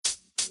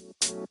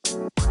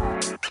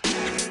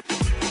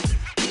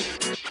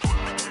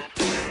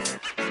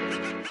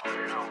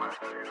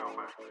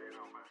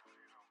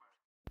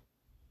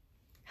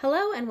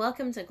Hello and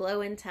welcome to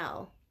Glow and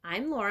Tell.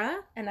 I'm Laura.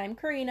 And I'm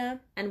Karina.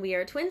 And we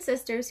are twin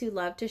sisters who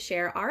love to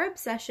share our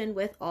obsession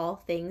with all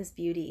things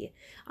beauty.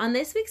 On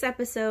this week's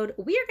episode,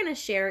 we are going to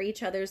share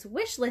each other's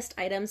wish list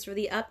items for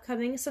the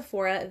upcoming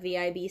Sephora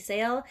VIB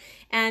sale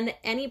and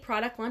any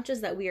product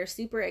launches that we are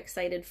super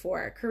excited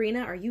for.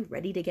 Karina, are you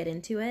ready to get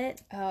into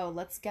it? Oh,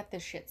 let's get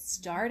this shit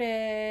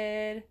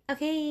started.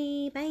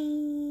 Okay,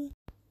 bye.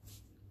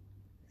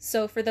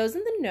 So for those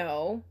in the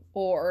know,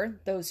 or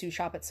those who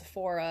shop at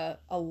Sephora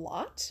a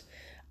lot,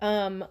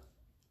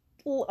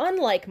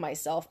 unlike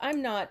myself,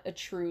 I'm not a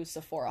true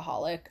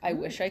Sephora-holic. I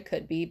wish I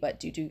could be, but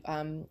due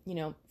to,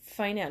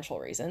 financial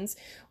reasons,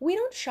 we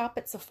don't shop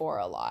at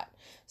Sephora a lot.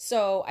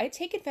 So I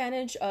take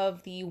advantage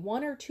of the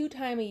 1 or 2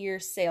 time a year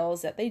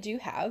sales that they do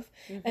have,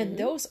 and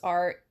those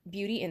are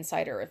Beauty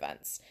Insider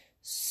events.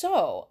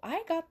 So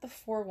I got the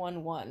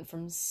 411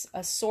 from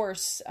a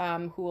source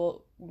who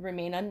will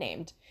remain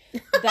unnamed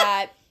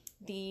that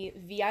the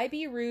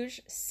VIB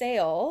Rouge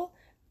sale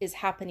is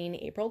happening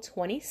April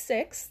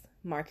 26th.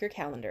 Mark your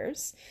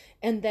calendars.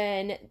 And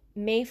then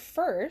May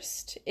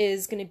 1st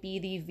is going to be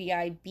the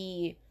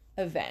VIB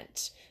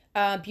event.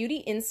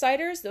 Beauty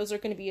Insiders, those are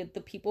going to be the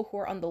people who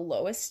are on the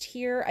lowest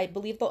tier. I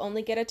believe they'll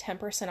only get a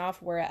 10%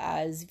 off,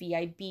 whereas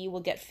VIB will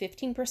get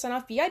 15%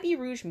 off. VIB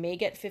Rouge may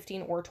get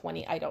 15 or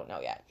 20. I don't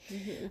know yet.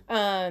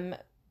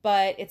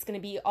 But it's going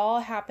to be all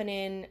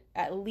happening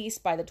at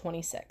least by the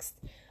 26th.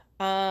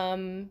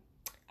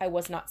 I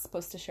was not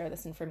supposed to share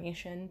this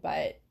information,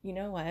 but you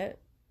know what?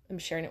 I'm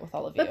sharing it with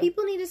all of you. But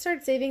people need to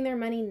start saving their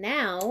money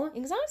now.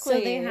 Exactly. So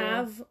they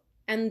have,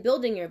 and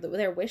building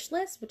their wish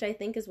list, which I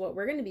think is what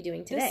we're going to be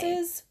doing today. This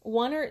is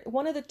one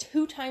of the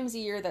 2 times a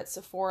year that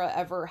Sephora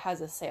ever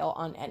has a sale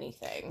on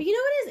anything. But you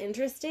know what is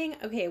interesting?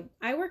 Okay,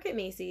 I work at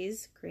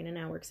Macy's. Karina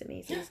now works at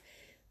Macy's.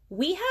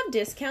 We have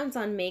discounts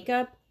on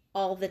makeup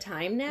all the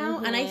time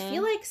now. And I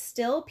feel like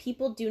still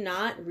people do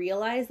not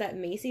realize that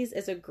Macy's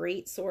is a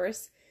great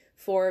source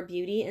for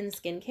beauty and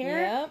skincare.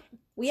 Yep.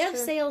 We have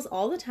sales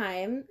all the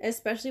time,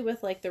 especially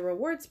with like the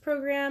rewards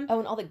program. Oh,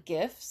 and all the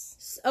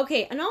gifts.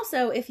 Okay, and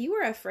also if you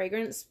are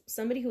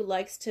somebody who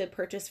likes to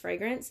purchase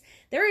fragrance,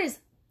 there is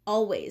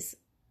always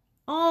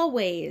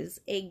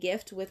a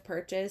gift with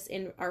purchase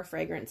in our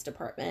fragrance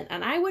department.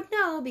 And I would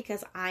know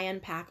because I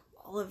unpack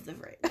all of the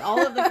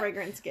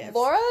fragrance gifts.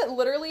 Laura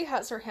literally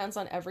has her hands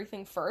on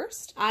everything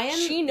first.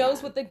 She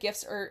knows what the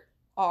gifts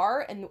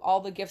are and all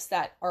the gifts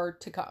that are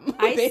to come.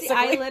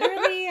 I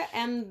literally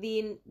am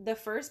the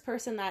first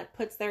person that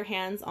puts their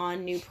hands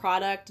on new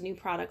product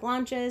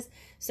launches.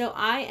 So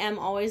I am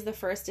always the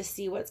first to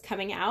see what's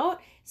coming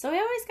out. So I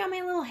always got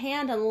my little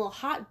hand on a little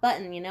hot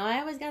button, I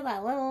always got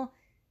that little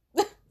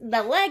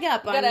the leg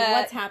up on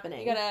what's happening.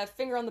 You got a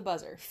finger on the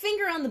buzzer.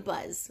 Finger on the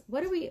buzz.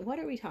 What are we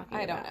talking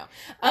about? I don't know.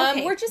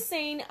 Okay. We're just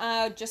saying,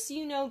 just so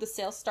you know, the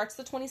sale starts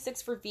the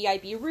 26th for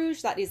VIB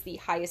Rouge. That is the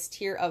highest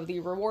tier of the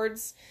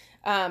rewards.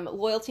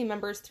 Loyalty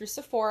members through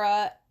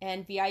Sephora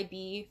and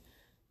VIB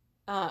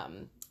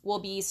will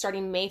be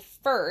starting May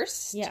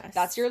 1st. Yes.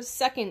 That's your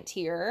second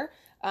tier.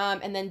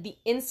 And then the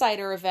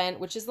Insider event,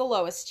 which is the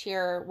lowest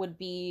tier, would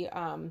be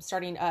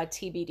starting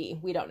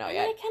TBD. We don't know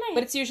yet.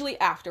 But it's usually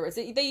afterwards.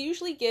 They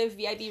usually give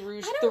VIB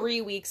Rouge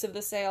 3 weeks of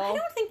the sale. I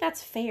don't think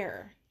that's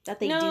fair that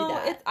they do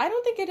that. I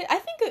don't think it is.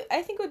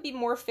 I think it would be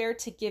more fair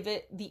to give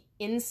it the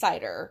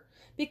Insider,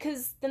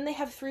 because then they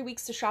have 3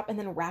 weeks to shop and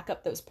then rack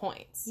up those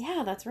points.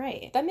 Yeah, that's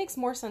right. That makes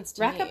more sense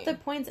to me. Rack up the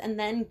points and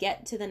then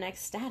get to the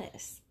next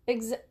status.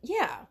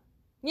 Yeah.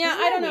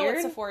 I don't know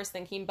what Sephora's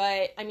thinking,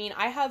 but I mean,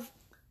 I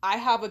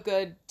have a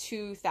good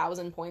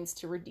 2,000 points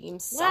to redeem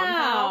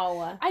somehow.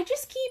 Wow. I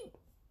just keep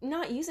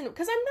not using it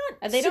because I'm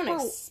not. They don't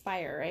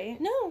expire, right?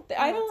 No,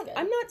 I don't.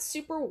 I'm not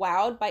super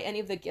wowed by any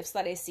of the gifts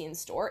that I see in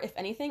store. If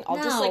anything, I'll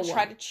just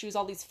try to choose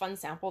all these fun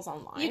samples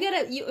online.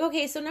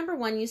 Okay, so number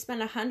one, you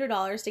spend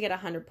 $100 to get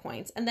 100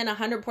 points, and then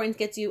 100 points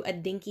gets you a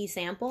dinky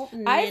sample.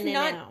 And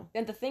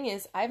the thing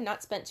is, I have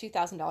not spent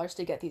 $2,000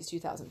 to get these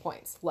 2,000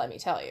 points. Let me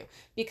tell you,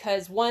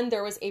 because one,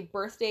 there was a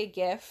birthday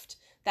gift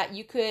that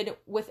you could,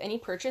 with any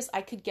purchase,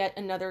 I could get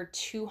another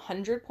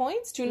 200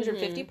 points,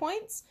 250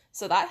 points.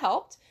 So that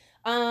helped.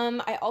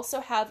 I also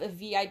have a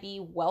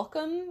VIB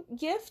welcome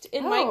gift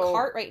in my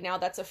cart right now.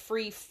 That's a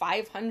free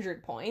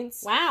 500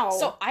 points. Wow.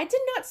 So I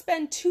did not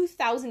spend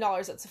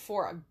 $2,000 at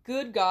Sephora.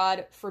 Good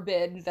God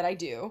forbid that I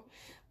do.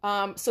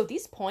 So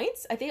these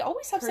points, they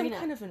always have some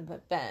kind of an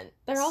event.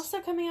 They're also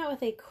coming out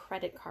with a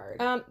credit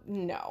card.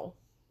 No.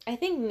 I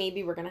think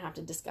maybe we're going to have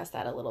to discuss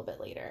that a little bit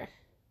later.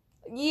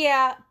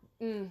 Yeah.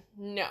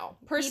 No.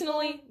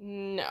 Personally,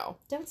 no.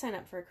 Don't sign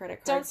up for a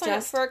credit card. Don't sign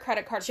up for a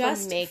credit card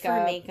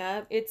for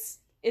makeup.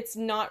 It's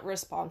not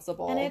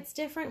responsible. And it's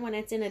different when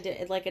it's in a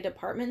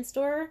department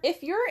store.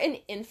 If you're an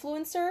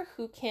influencer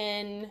who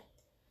can,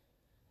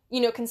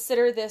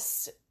 consider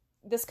this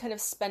kind of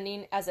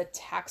spending as a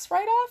tax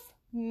write-off,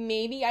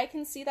 maybe I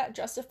can see that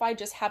justify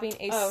just having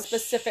a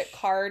specific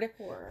card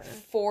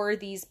for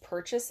these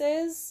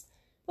purchases.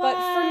 But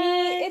for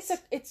me,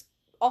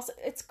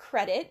 it's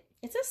credit.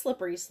 It's a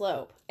slippery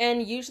slope.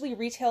 And usually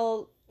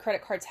retail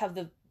credit cards have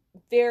the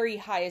very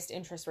highest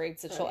interest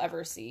rates that you'll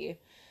ever see.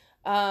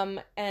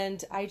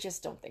 And I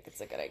just don't think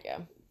it's a good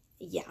idea.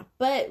 Yeah,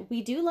 but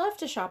we do love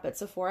to shop at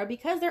Sephora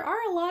because there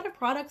are a lot of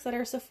products that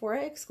are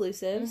Sephora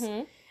exclusives.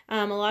 Mm-hmm.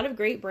 A lot of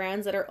great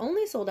brands that are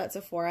only sold at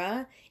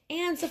Sephora.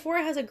 And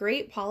Sephora has a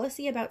great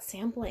policy about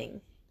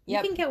sampling.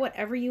 You can get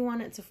whatever you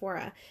want at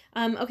Sephora.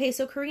 Okay,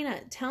 so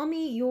Karina, tell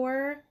me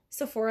your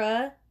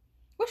Sephora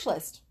wish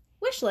list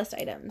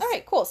items. All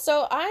right, cool.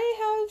 So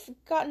I have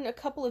gotten a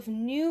couple of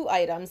new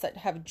items that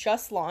have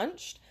just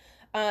launched.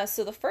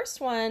 So the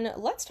first one,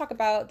 let's talk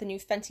about the new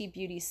Fenty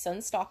Beauty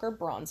Sunstalker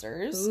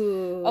bronzers.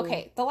 Ooh.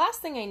 Okay, the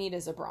last thing I need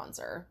is a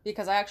bronzer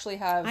because I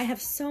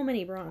have so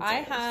many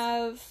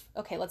bronzers.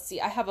 Okay, let's see.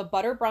 I have a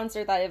butter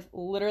bronzer that I've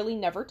literally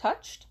never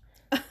touched.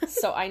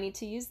 So I need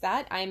to use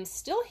that. I'm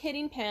still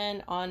hitting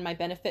pan on my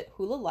Benefit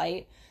Hoola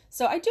Light.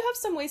 So I do have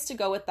some ways to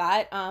go with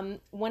that.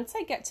 Once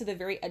I get to the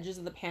very edges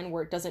of the pan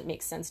where it doesn't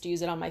make sense to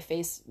use it on my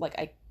face, like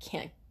I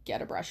can't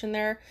get a brush in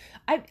there,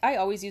 I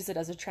always use it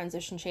as a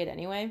transition shade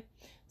anyway.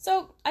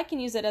 So I can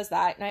use it as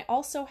that. And I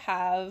also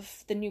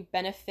have the new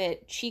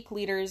Benefit Cheek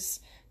Leaders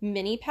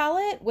mini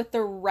palette with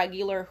the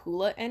regular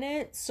Hoola in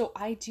it. So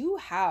I do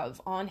have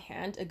on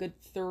hand a good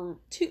 2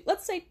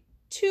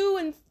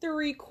 and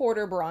 3/4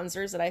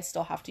 bronzers that I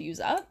still have to use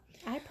up.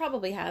 I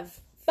probably have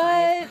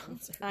 5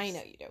 bronzers. I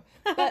know you do.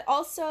 But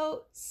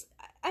also,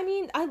 I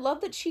mean, I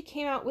love that she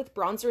came out with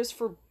bronzers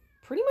for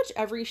pretty much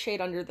every shade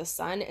under the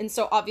sun. And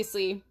so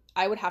obviously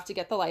I would have to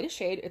get the lightest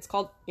shade. It's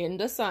called In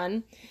the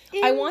Sun.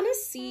 I want to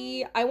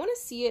see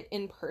it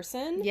in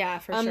person. Yeah,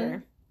 for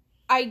sure.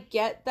 I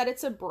get that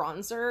it's a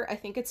bronzer. I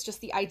think it's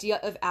just the idea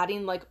of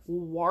adding like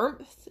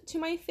warmth to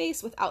my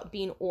face without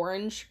being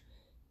orange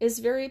is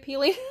very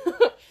appealing.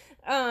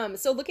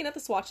 So looking at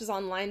the swatches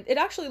online, it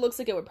actually looks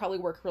like it would probably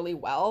work really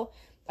well.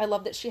 I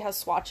love that she has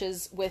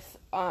swatches with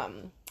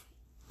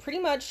pretty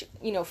much,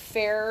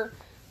 fair,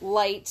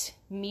 light,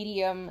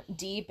 medium,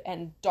 deep,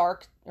 and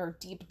dark, or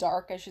deep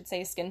dark, I should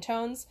say, skin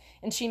tones.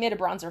 And she made a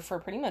bronzer for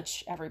pretty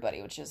much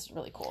everybody, which is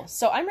really cool.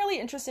 So I'm really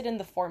interested in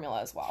the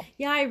formula as well.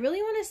 Yeah, I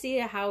really want to see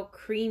how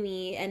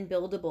creamy and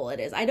buildable it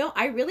is.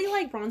 I really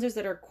like bronzers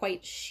that are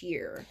quite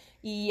sheer.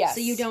 Yes.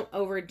 So you don't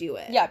overdo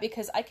it. Yeah,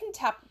 because I can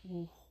tap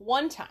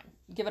one time,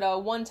 give it a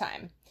one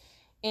time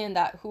in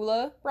that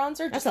Hoola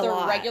bronzer, just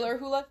the regular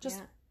Hoola,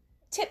 just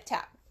tip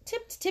tap.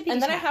 Tippy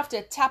and then tap. I have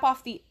to tap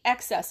off the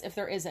excess if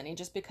there is any,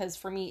 just because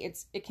for me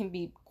it can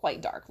be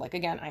quite dark. Like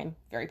again, I'm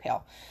very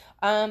pale.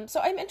 So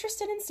I'm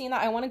interested in seeing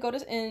that. I want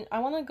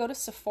to go to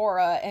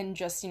Sephora and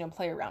just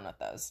play around with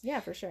those.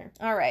 Yeah, for sure.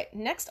 All right,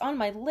 next on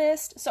my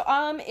list. So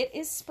it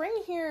is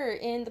spring here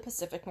in the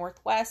Pacific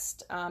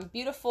Northwest.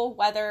 Beautiful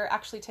weather.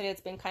 Actually today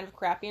it's been kind of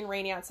crappy and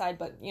rainy outside,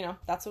 but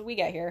that's what we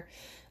get here.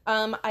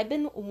 I've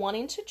been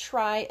wanting to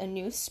try a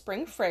new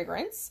spring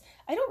fragrance.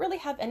 I don't really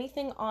have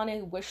anything on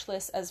a wish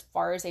list as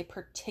far as a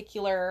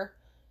particular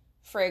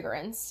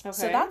fragrance. Okay.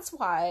 So that's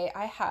why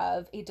I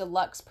have a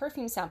deluxe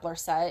perfume sampler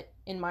set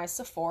in my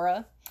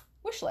Sephora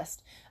wish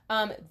list.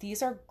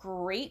 These are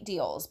great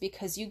deals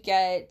because you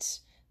get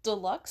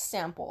deluxe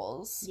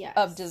samples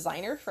of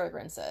designer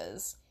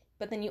fragrances,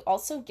 but then you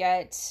also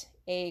get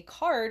a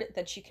card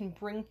that you can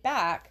bring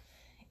back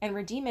and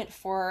redeem it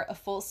for a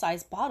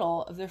full-size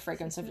bottle of the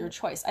fragrance of your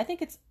choice. I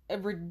think it's a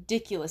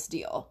ridiculous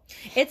deal.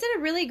 It's a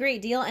really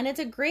great deal, and it's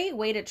a great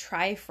way to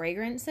try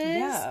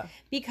fragrances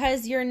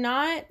because you're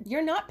not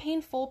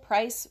paying full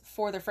price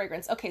for the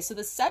fragrance. Okay, so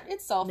the set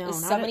itself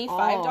is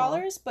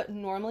 $75, but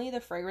normally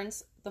the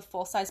fragrance, the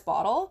full-size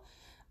bottle,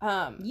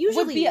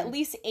 usually would be at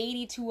least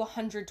 $80 to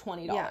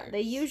 $120.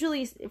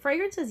 Yeah,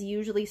 fragrances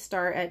usually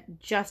start at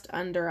just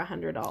under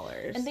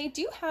 $100. And they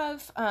do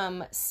have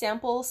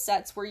sample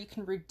sets where you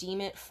can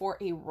redeem it for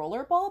a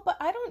rollerball, but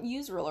I don't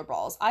use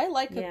rollerballs. I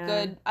like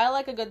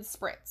a good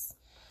spritz.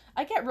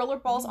 I get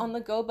rollerballs on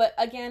the go, but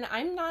again,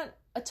 I'm not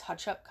a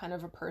touch-up kind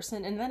of a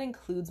person, and that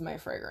includes my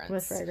fragrance.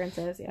 With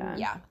fragrances, yeah.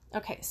 Yeah.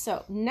 Okay,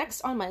 so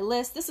next on my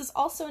list, this is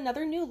also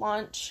another new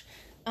launch.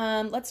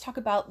 Let's talk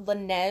about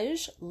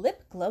Laneige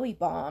Lip Glowy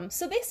Balm.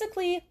 So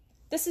basically,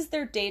 this is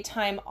their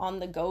daytime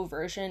on-the-go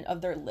version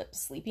of their lip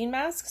sleeping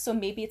mask. So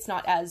maybe it's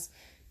not as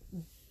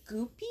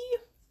goopy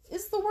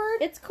is the word.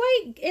 It's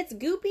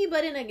goopy,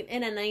 but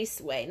in a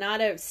nice way,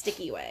 not a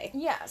sticky way.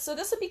 Yeah, so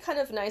this would be kind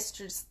of nice,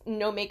 just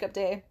no makeup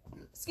day.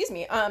 Excuse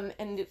me.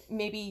 And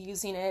maybe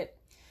using it,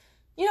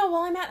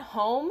 while I'm at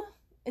home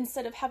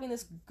instead of having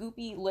this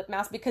goopy lip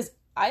mask, because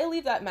I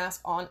leave that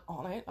mask on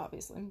all night,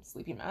 obviously,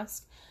 sleeping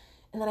mask.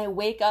 And then I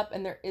wake up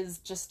and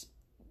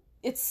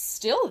it's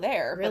still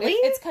there. Really? But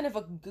it's kind of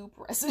a goop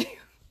residue.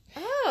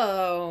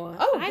 Oh,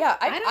 yeah.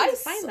 I don't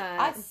find that.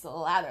 I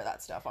slather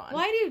that stuff on.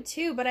 Well, I do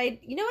too, but I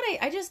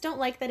just don't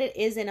like that it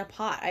is in a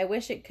pot. I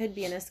wish it could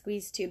be in a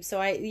squeeze tube. So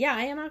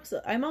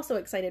I'm also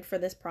excited for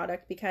this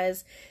product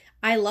because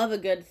I love a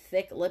good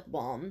thick lip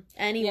balm.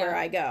 Anywhere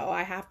I go,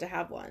 I have to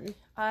have one.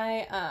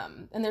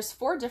 And there's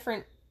 4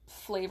 different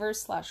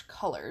flavors /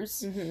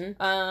 colors.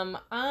 Mm-hmm.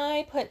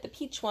 I put the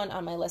peach one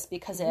on my list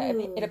because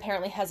it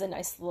apparently has a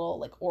nice little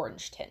like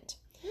orange tint.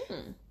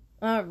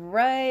 All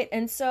right,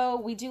 and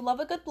so we do love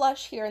a good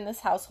blush here in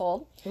this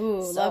household.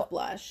 Ooh, So, love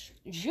blush.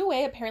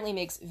 Jouer apparently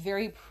makes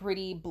very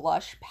pretty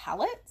blush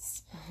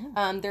palettes.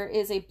 There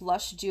is a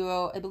blush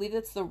duo. I believe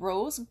it's the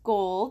Rose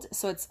Gold.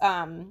 So it's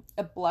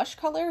a blush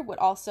color, but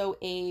also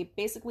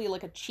basically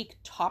like a cheek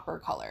topper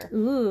color.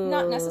 Ooh.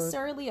 Not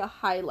necessarily a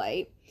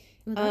highlight.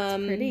 Ooh,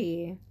 that's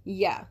pretty.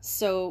 Yeah.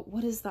 So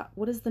what is that?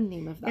 What is the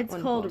name of that It's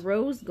one called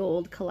Rose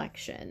Gold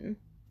Collection.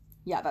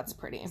 Yeah, that's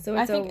pretty. So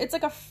I think it's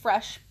like a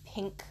fresh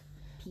pink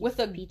with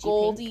a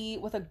peachy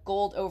with a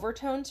gold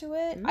overtone to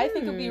it. I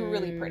think it'd be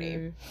really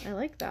pretty. I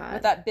like that.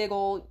 With that big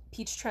old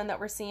peach trend that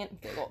we're seeing.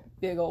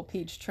 Big old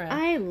peach trend.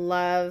 I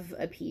love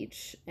a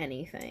peach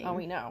anything. Oh,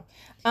 we know.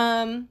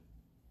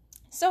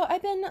 So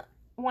I've been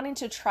wanting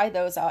to try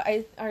those out.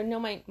 I know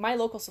my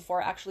local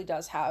Sephora actually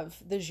does have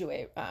the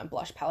Jouer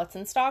blush palettes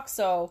in stock.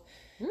 So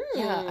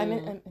yeah, I'm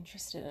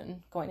interested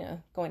in going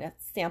to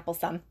sample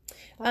some.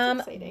 That's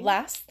exciting.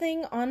 Last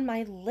thing on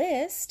my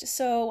list.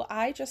 So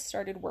I just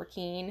started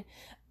working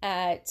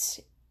at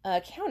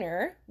a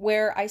counter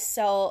where I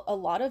sell a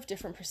lot of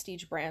different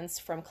prestige brands,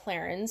 from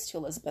Clarins to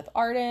Elizabeth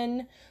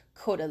Arden,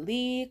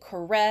 Caudalie,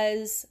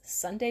 Corez,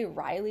 Sunday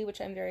Riley, which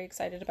I'm very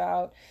excited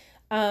about.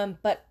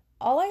 But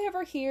all I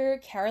ever hear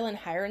Carolyn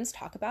Hirons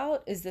talk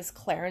about is this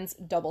Clarins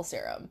double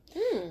serum.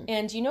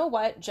 And you know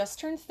what? Just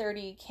turned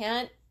 30.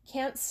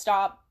 Can't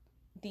stop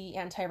the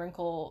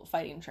anti-wrinkle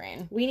fighting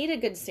train. We need a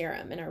good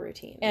serum in our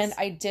routines. And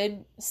I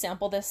did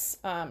sample this.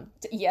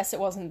 Yes, it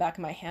was in the back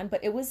of my hand,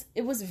 but it was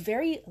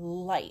very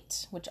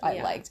light, which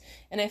I liked.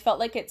 And I felt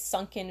like it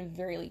sunk in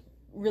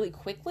really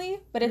quickly,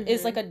 but it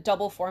is like a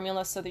double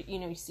formula, so that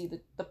you see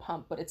the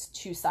pump, but it's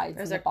two sides.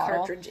 There's in the a bottle.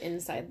 cartridge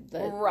inside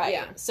the right.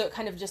 Yeah. So it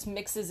kind of just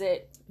mixes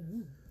it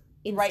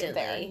Instantly. right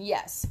there.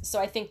 Yes. So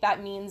I think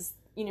that means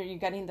you're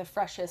getting the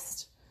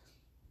freshest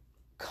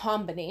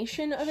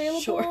combination available.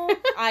 Sure.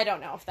 I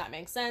don't know if that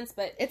makes sense,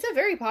 but It's a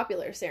very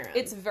popular serum.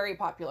 it's very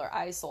popular.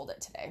 I sold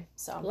it today,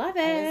 so Love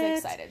I it.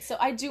 was excited. So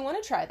I do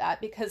want to try that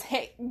because,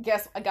 hey,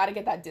 guess I got to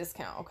get that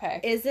discount.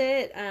 Okay. Is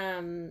it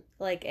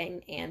like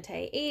an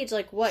anti-age?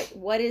 Like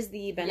what is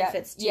the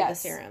benefits to the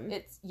serum?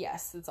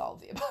 It's all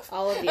of the above.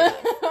 All of the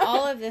above.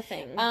 All of the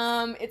things.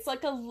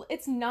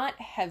 It's not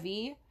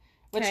heavy,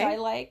 which Okay. I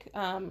like.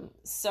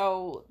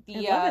 So I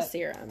love a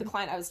serum. the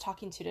client I was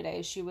talking to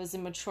today, she was a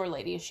mature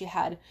lady. She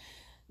had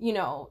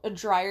a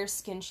drier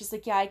skin. She's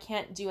like, yeah, I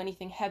can't do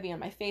anything heavy on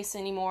my face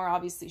anymore.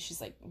 Obviously,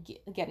 she's like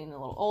getting a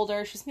little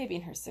older. She's maybe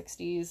in her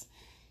 60s,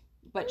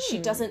 but she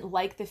doesn't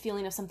like the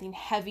feeling of something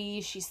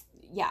heavy.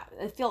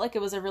 I feel like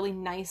it was a really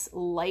nice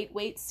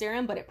lightweight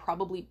serum, but it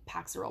probably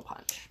packs a real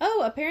punch.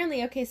 Oh,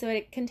 apparently, okay, so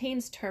it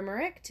contains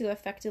turmeric to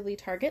effectively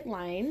target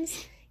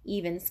lines,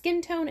 even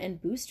skin tone, and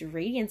boost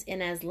radiance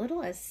in as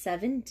little as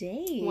 7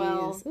 days.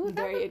 Well, Ooh,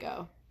 there you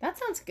go. That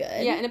sounds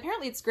good. Yeah, and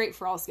apparently it's great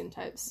for all skin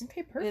types.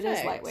 Okay, perfect. It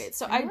is lightweight.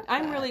 So I love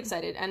I'm that. really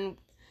excited. And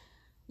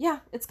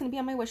yeah, it's going to be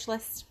on my wish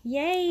list.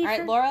 Yay. All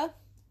right, Laura,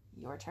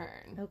 your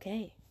turn.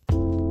 Okay.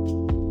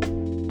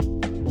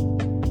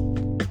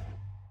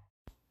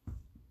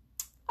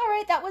 All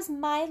right, that was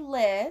my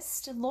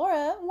list.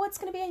 Laura, what's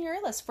going to be on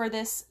your list for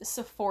this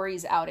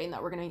Sephora's outing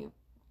that we're going to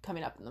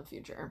coming up in the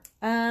future?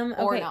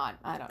 Okay. Or not.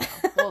 I don't know.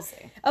 We'll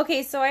see.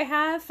 Okay, so I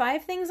have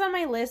 5 things on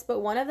my list, but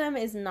one of them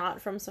is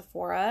not from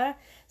Sephora.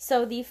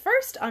 So the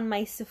first on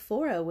my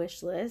Sephora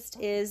wish list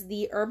is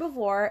the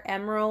Herbivore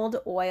Emerald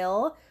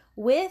Oil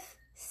with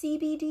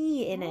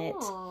CBD in it.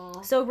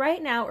 Aw. So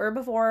right now,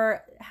 Herbivore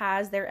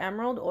has their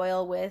emerald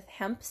oil with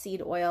hemp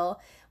seed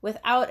oil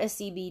without a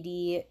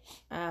CBD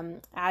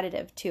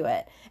additive to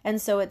it.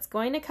 And so it's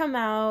going to come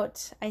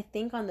out, I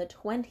think, on the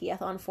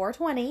 20th, on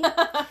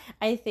 4/20.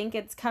 I think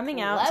it's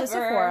coming out to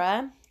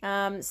Clever.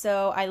 Sephora.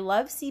 So I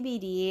love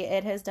CBD.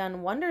 It has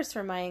done wonders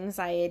for my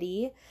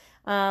anxiety.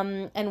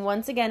 And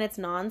once again, it's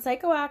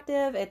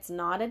non-psychoactive, it's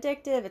not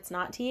addictive, it's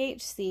not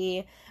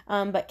THC,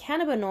 but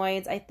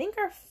cannabinoids, I think,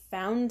 are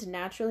found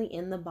naturally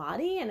in the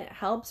body, and it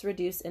helps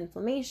reduce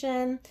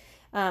inflammation.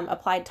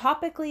 Applied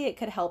topically, it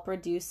could help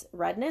reduce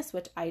redness,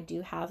 which I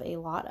do have a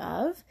lot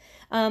of.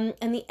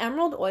 And the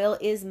emerald oil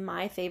is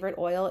my favorite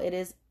oil. It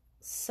is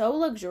so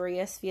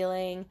luxurious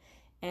feeling,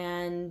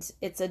 and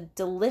it's a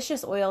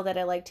delicious oil that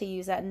I like to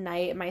use at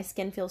night. My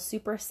skin feels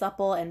super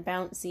supple and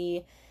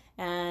bouncy,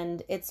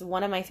 and it's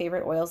one of my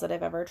favorite oils that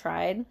I've ever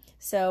tried.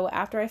 So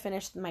after I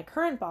finish my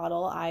current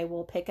bottle, I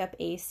will pick up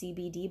a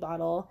CBD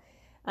bottle,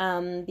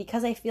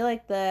 because I feel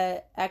like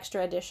the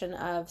extra addition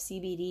of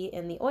CBD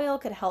in the oil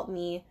could help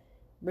me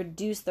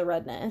reduce the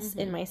redness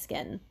in my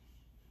skin.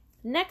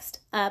 Next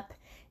up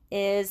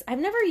is, I've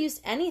never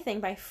used anything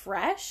by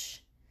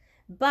Fresh,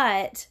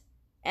 but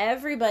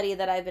everybody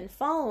that I've been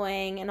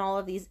following and all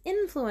of these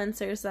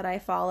influencers that I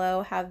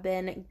follow have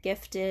been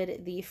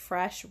gifted the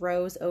Fresh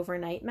Rose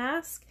Overnight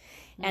Mask,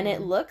 and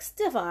it looks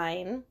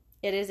divine.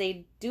 It is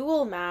a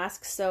dual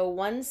mask, so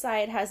one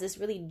side has this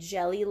really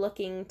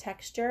jelly-looking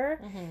texture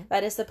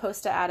that is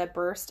supposed to add a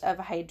burst of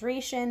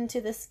hydration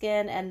to the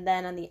skin, and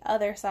then on the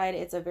other side,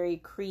 it's a very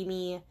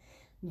creamy,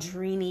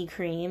 dreamy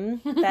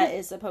cream that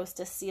is supposed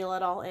to seal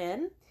it all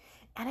in.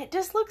 And it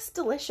just looks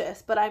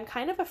delicious, but I'm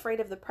kind of afraid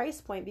of the price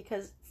point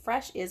because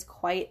Fresh is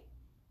quite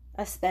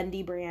a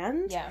spendy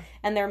brand. Yeah.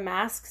 And their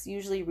masks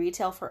usually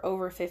retail for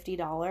over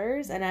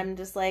 $50, and I'm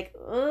just like,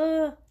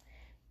 ugh.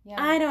 Yeah.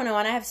 I don't know,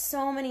 and I have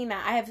so many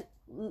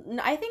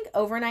I think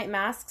overnight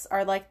masks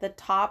are like the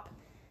top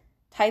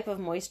type of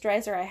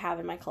moisturizer I have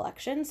in my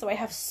collection, so I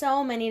have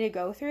so many to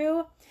go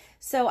through.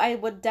 So I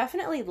would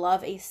definitely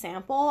love a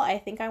sample. I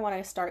think I want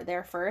to start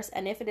there first,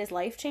 and if it is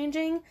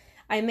life-changing,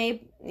 I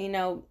may,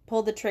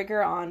 pull the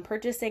trigger on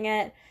purchasing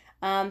it,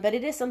 but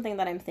it is something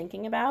that I'm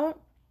thinking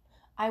about.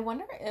 I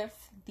wonder if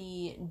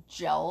the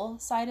gel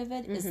side of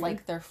it is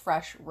like their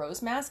Fresh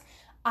rose mask.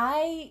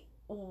 I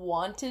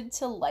wanted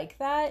to like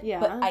that,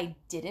 but I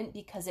didn't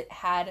because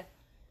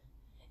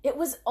it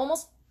was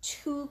almost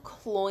too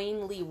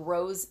cloyingly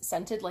rose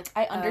scented. Like,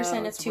 I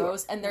understand it's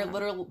rose and they're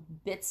literal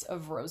bits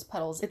of rose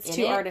petals. It's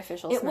too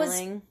artificial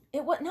smelling.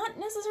 It was not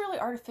necessarily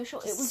artificial.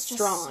 It was just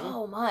strong.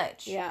 So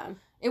much. Yeah.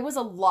 It was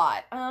a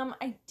lot.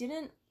 I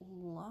didn't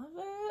love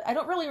it. I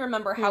don't really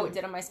remember how it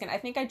did on my skin. I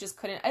think I just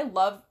couldn't.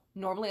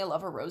 Normally I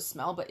love a rose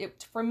smell, but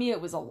for me it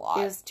was a lot.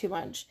 It was too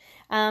much.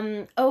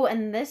 And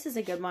this is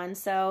a good one.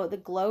 So the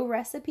Glow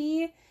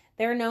Recipe,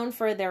 they're known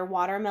for their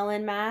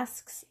watermelon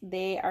masks.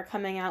 They are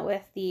coming out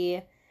with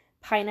the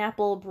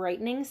pineapple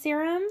brightening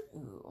serum.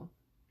 Ooh.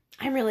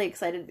 I'm really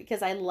excited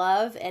because I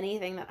love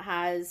anything that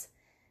has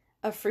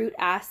a fruit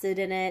acid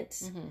in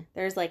it.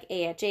 There's like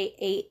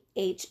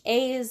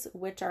AHAs,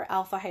 which are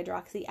alpha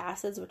hydroxy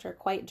acids, which are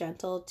quite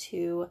gentle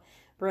to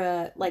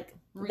they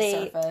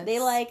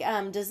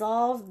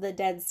dissolve the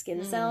dead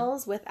skin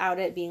cells without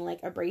it being like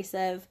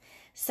abrasive.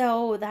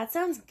 So that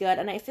sounds good.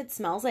 And if it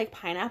smells like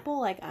pineapple,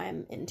 like,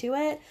 I'm into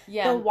it.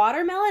 Yeah. The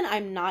watermelon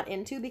I'm not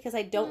into because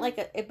I don't like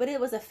it, but it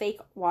was a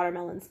fake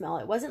watermelon smell.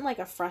 It wasn't like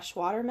a fresh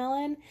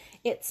watermelon.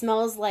 It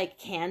smells like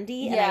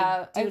candy, and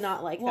I do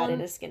not like that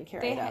in a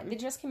skincare item. They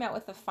just came out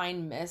with a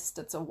fine mist.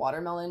 It's a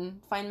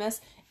watermelon fine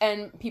mist,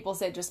 and people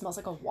say it just smells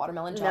like a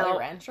watermelon Jolly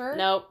Rancher.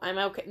 Nope, I'm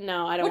okay.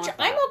 No, I don't want that.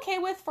 Which I'm okay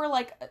with for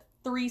like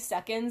 3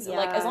 seconds. Yeah.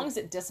 Like, as long as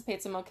it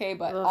dissipates, I'm okay.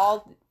 But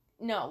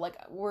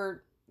we're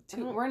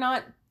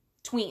not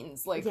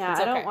tweens. Like, yeah, it's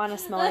okay. I don't want to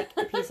smell like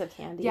a piece of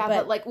candy. Yeah,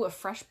 but like, a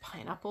fresh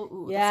pineapple.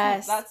 Ooh,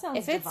 yes, that sounds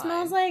if it divine.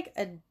 smells like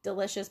a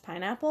delicious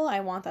pineapple, I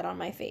want that on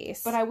my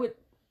face. But I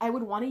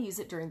would want to use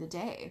it during the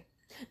day.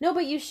 No,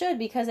 but you should,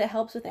 because it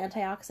helps with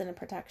antioxidant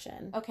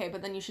protection. Okay,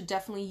 but then you should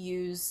definitely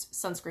use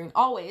sunscreen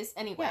always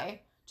anyway. Yeah.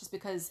 Just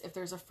because if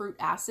there's a fruit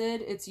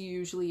acid, it's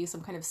usually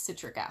some kind of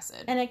citric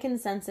acid. And it can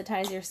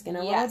sensitize your skin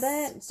a little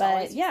bit. So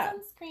but yeah.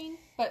 Sunscreen.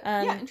 But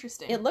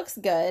interesting. It looks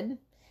good.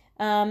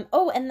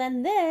 And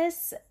then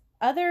this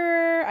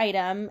other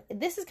item,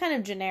 this is kind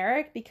of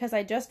generic because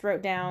I just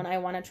wrote down I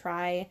want to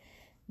try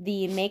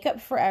the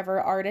Makeup Forever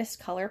Artist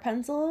Color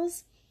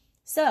Pencils.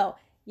 So,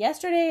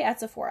 yesterday at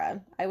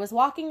Sephora, I was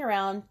walking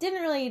around,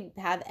 didn't really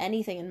have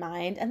anything in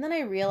mind, and then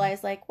I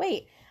realized, like,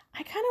 wait,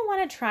 I kind of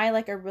want to try,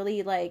 like, a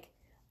really, like,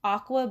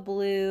 aqua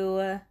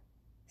blue,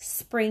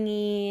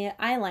 springy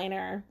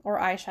eyeliner or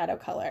eyeshadow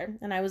color.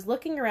 And I was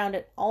looking around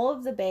at all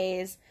of the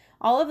bays,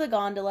 all of the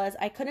gondolas.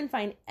 I couldn't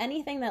find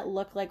anything that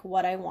looked like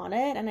what I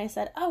wanted. And I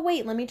said, oh,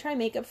 wait, let me try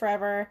Makeup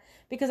Forever,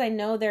 because I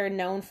know they're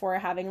known for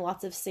having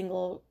lots of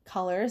single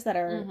colors that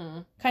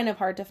are kind of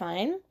hard to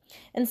find.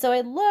 And so I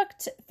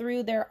looked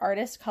through their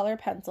artist color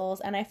pencils,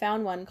 and I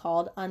found one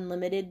called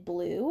Unlimited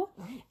Blue.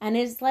 And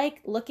it's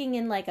like looking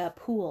in like a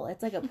pool.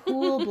 It's like a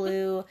pool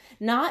blue,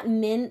 not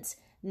mint,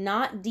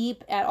 not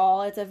deep at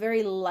all. It's a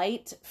very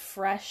light,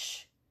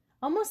 fresh,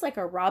 almost like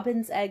a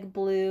robin's egg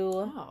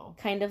blue,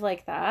 kind of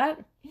like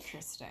that.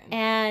 Interesting.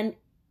 And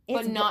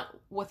but not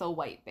with a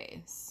white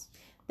base.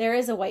 There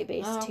is a white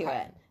base to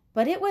it.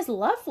 But it was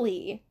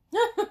lovely.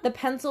 The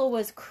pencil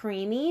was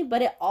creamy,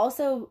 but it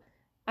also,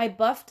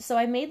 so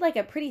I made like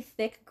a pretty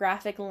thick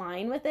graphic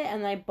line with it,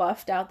 and I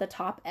buffed out the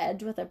top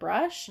edge with a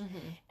brush,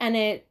 and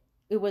it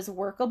was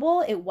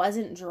workable. It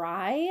wasn't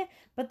dry.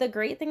 But the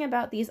great thing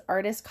about these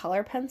artist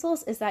color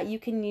pencils is that you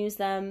can use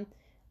them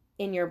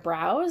in your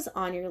brows,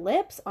 on your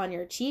lips, on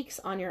your cheeks,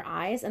 on your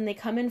eyes, and they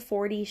come in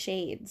 40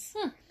 shades.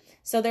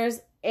 So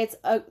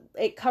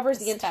it covers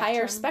the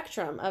entire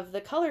spectrum of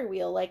the color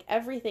wheel. Like,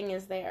 everything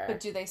is there.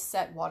 But do they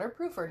set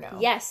waterproof or no?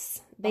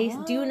 Yes. They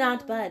do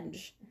not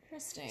budge.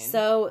 Interesting.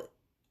 So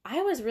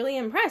I was really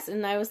impressed,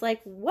 and I was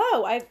like,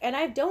 whoa.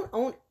 I don't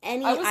own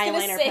any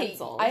eyeliner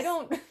pencils. I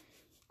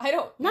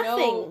don't Nothing.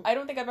 know. I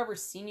don't think I've ever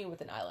seen you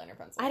with an eyeliner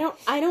pencil.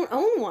 I don't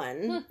own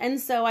one. And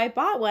so I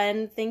bought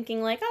one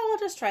thinking like, oh,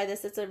 I'll just try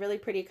this. It's a really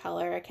pretty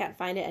color. I can't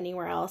find it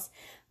anywhere else.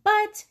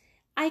 But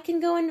I can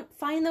go and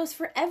find those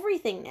for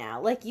everything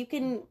now. Like, you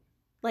can,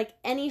 like,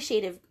 any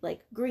shade of,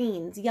 like,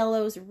 greens,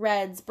 yellows,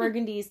 reds,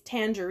 burgundies,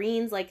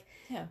 tangerines. Like,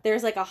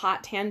 there's, like, a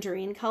hot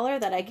tangerine color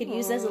that I could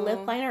use as a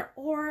lip liner,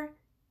 or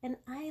an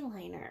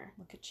eyeliner.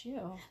 Look at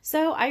you.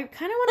 So I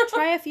kind of want to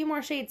try a few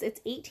more shades. It's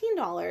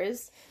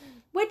 $18,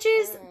 which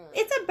is,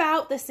 it's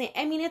about the same.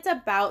 I mean, it's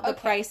about the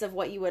price of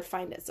what you would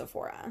find at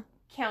Sephora.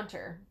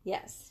 Counter.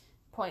 Yes.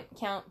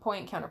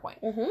 Counterpoint.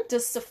 Mm-hmm.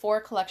 Does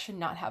Sephora collection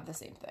not have the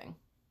same thing?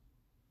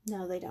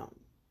 No, they don't.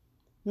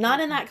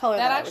 Not in that color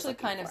that I was actually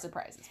looking kind of for.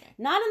 surprises me.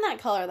 Not in that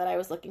color that I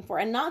was looking for.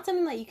 And not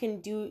something that you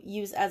can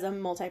use as a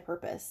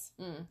multi-purpose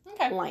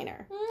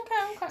liner.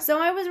 Okay.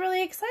 So I was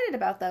really excited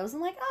about those.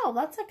 I'm like, oh,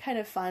 that's a kind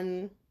of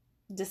fun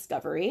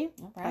discovery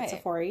at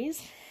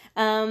Sephora's.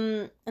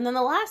 And then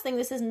the last thing,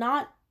 this is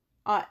not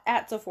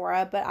at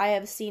Sephora, but I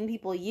have seen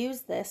people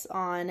use this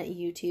on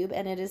YouTube,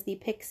 and it is the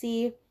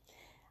Pixi,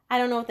 I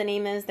don't know what the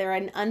name is. They're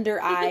an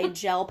under eye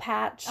gel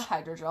patch. A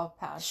hydrogel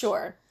patch.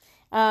 Sure.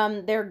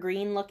 They're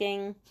green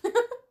looking.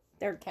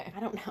 They're okay. I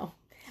don't know.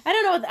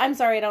 I'm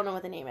sorry, I don't know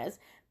what the name is.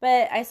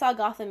 But I saw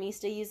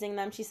Gothamista using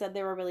them. She said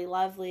they were really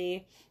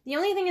lovely. The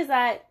only thing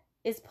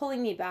is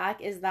pulling me back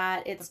is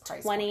that it's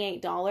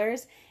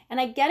 $28. And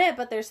I get it,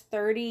 but there's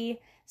 30.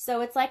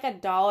 So it's like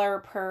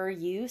 $1 per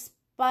use.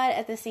 But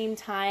at the same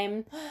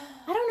time,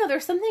 I don't know.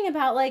 There's something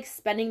about like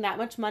spending that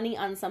much money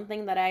on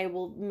something that I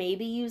will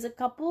maybe use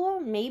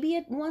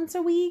once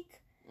a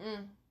week. I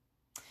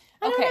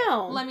don't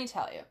know. Let me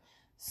tell you.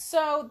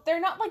 So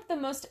they're not like the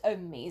most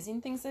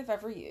amazing things I've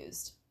ever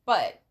used,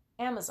 but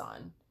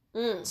Amazon,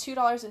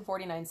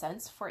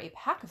 $2.49 for a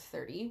pack of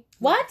 30.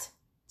 What?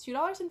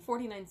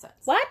 $2.49.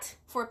 What?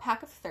 For a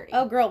pack of 30.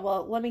 Oh, girl,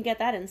 well, let me get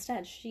that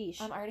instead.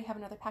 Sheesh. I already have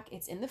another pack.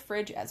 It's in the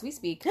fridge as we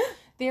speak.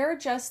 They're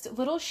just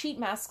little sheet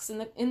masks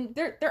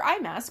they're eye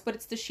mask, but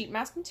it's the sheet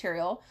mask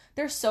material.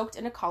 They're soaked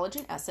in a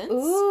collagen essence.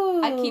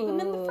 Ooh. I keep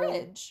them in the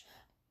fridge.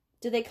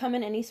 Do they come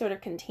in any sort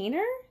of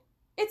container?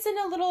 It's in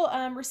a little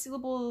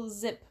resealable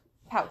zip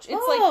pouch.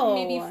 It's like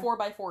maybe 4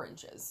 by 4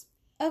 inches.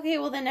 Okay,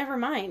 well then never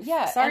mind.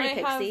 Yeah, sorry,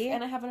 and Pixie.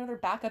 I have another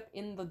backup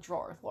in the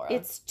drawer, Laura.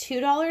 It's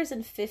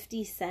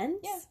 $2.50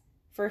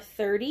 for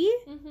 30.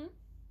 Mm-hmm.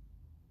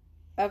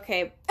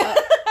 Okay,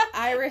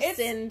 I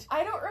rescind.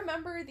 I don't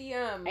remember the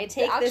I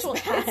take the actual,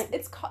 this back.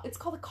 It's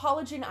called a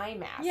collagen eye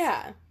mask.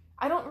 Yeah.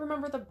 I don't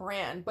remember the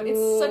brand, but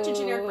it's such a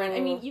generic brand. I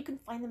mean, you can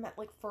find them at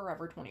like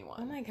Forever 21.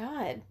 Oh my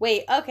god!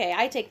 Wait, okay,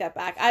 I take that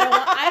back.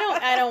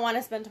 I don't want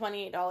to spend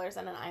 $28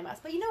 on an eye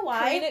mask. But you know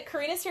why?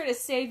 Karina's here to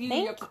save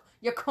you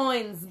your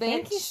coins, bitch.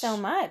 Thank you so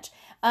much.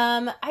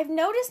 I've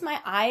noticed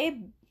my eye.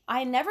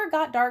 I never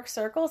got dark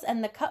circles,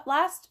 and the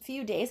last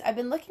few days, I've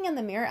been looking in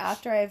the mirror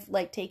after I've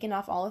like taken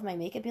off all of my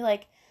makeup, be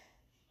like,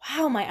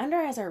 wow, my under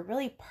eyes are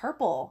really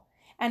purple.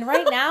 And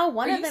right now,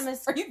 one of them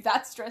is... Are you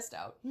that stressed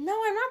out? No,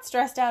 I'm not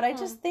stressed out. I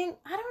just think...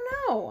 I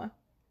don't know.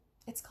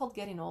 It's called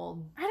getting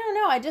old. I don't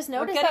know. I just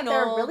noticed that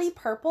they're really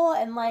purple.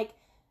 And, like,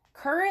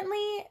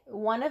 currently,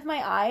 one of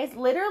my eyes,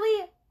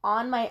 literally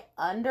on my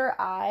under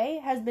eye,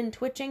 has been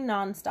twitching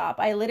nonstop.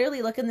 I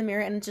literally look in the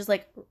mirror and it's just,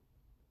 like,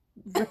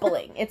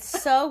 rippling.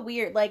 It's so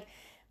weird. Like,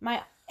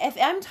 if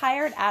I'm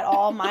tired at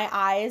all, my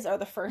eyes are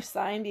the first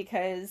sign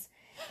because...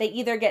 They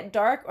either get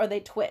dark or they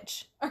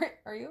twitch.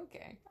 Are you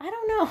okay? I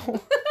don't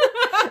know.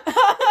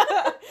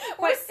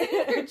 We're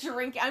sitting here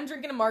drinking. I'm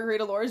drinking a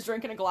margarita. Laura's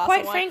drinking a glass of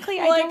wine. Quite frankly,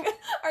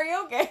 are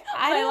you okay?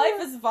 My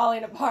life is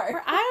falling apart.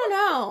 I don't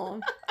know.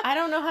 I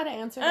don't know how to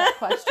answer that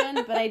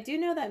question, but I do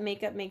know that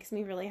makeup makes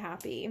me really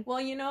happy. Well,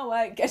 you know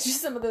what? Get you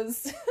some of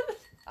those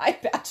eye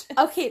patches.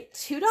 Okay,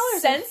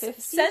 $2.50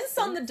 cents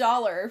on the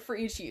dollar for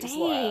each use.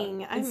 Dang,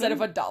 Laura, instead of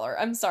 $1.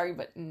 I'm sorry,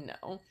 but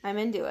no. I'm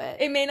into it.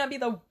 It may not be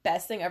the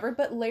best thing ever,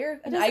 but layer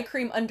an eye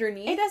cream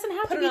underneath. It doesn't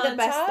have to be the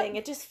best thing.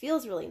 It just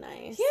feels really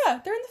nice. Yeah,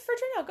 they're in the fridge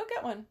right now. Go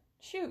get one.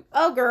 Shoot.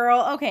 Oh,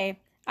 girl. Okay.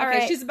 All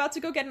right. She's about to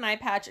go get an eye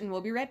patch, and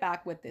we'll be right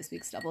back with this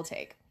week's Double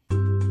Take.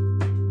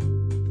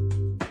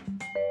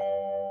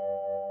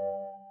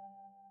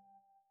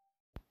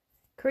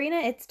 Karina,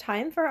 it's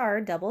time for our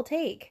Double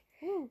Take.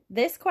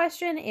 This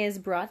question is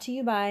brought to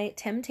you by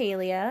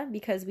Temptalia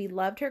because we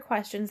loved her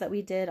questions that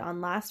we did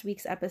on last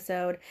week's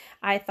episode.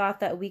 I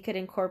thought that we could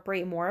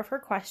incorporate more of her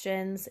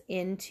questions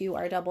into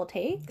our double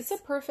takes. It's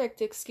a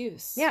perfect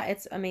excuse. Yeah,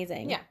 it's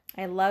amazing. Yeah.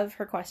 I love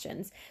her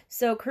questions.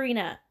 So,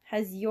 Karina,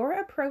 has your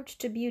approach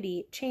to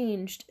beauty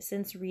changed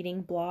since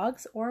reading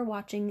blogs or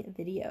watching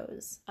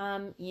videos?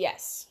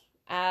 Yes,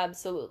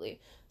 absolutely.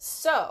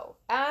 So,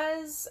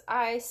 as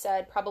I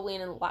said, probably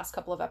in the last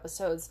couple of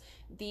episodes,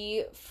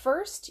 the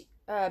first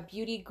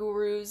beauty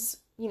gurus,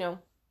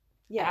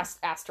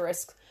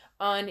 asterisk,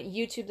 on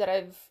YouTube that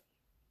I've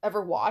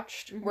ever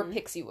watched were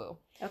Pixie Woo.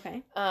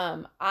 Okay.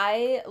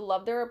 I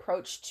love their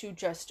approach to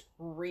just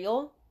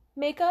real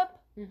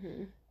makeup.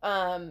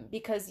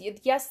 Because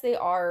yes, they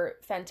are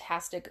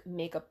fantastic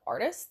makeup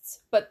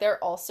artists, but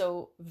they're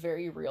also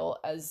very real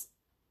as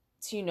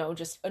to,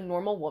 just a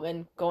normal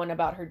woman going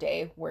about her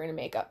day wearing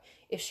makeup.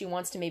 If she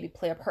wants to maybe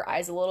play up her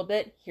eyes a little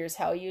bit, here's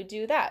how you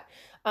do that.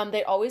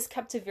 They always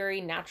kept a very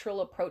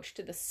natural approach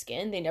to the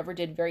skin. They never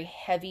did very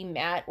heavy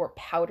matte or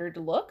powdered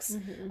looks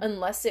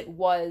unless it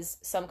was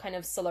some kind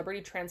of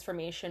celebrity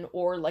transformation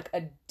or like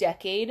a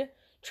decade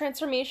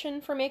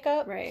transformation for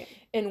makeup. Right.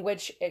 In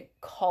which it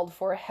called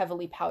for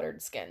heavily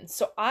powdered skin.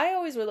 So I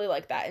always really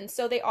like that. And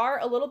so they are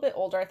a little bit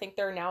older. I think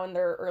they're now in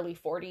their early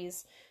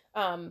 40s.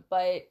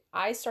 But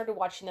I started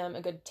watching them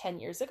a good 10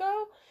 years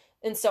ago.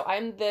 And so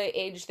I'm the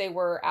age they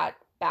were at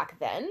back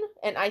then.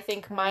 And I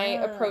think my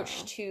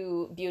approach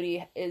to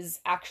beauty is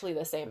actually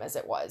the same as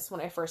it was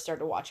when I first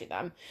started watching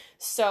them.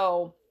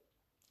 So,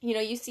 you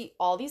know, you see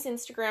all these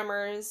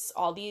Instagrammers,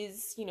 all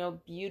these, you know,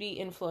 beauty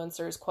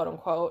influencers, quote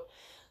unquote.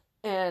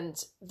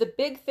 And the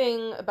big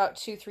thing about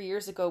 2-3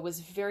 years ago was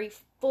very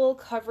full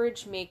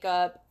coverage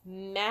makeup,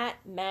 matte,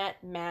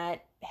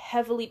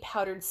 heavily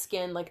powdered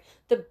skin, like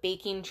the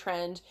baking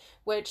trend,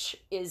 which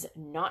is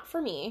not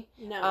for me.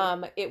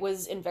 No. It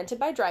was invented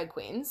by drag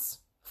queens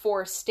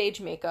for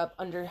stage makeup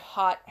under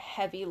hot,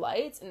 heavy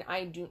lights.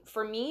 And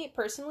for me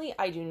personally,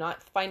 I do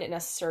not find it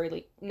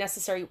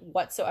necessary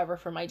whatsoever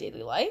for my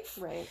daily life.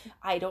 Right.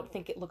 I don't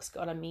think it looks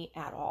good on me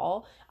at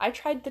all. I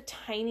tried the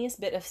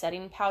tiniest bit of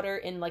setting powder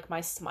in like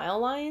my smile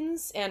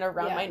lines and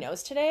around my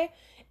nose today,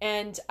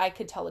 and I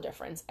could tell a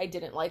difference. I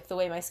didn't like the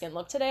way my skin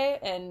looked today,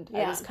 and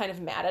I was kind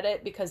of mad at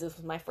it because this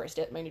was my first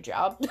day at my new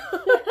job.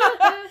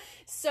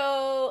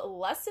 So,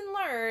 lesson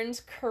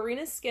learned,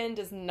 Karina's skin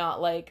does not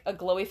like a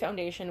glowy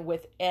foundation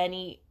with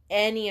any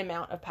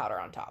amount of powder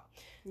on top.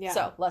 Yeah.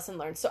 So, lesson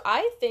learned. So,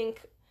 I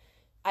think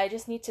I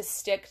just need to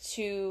stick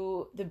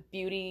to the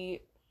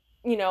beauty,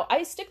 you know,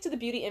 I stick to the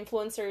beauty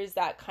influencers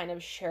that kind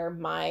of share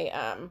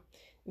my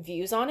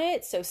views on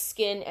it. So,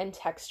 skin and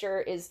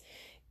texture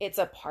it's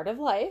a part of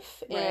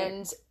life. Right.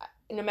 And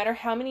no matter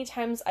how many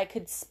times I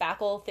could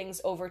spackle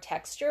things over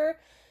texture,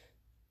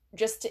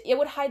 it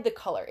would hide the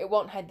color. It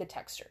won't hide the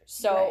texture.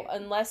 So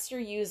unless you're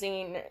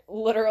using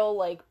literal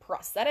like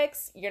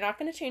prosthetics, you're not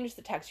going to change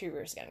the texture of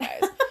your skin,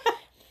 guys.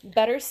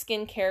 Better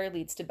skincare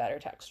leads to better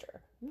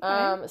texture.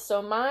 Okay.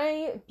 So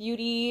my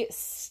beauty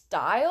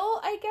style,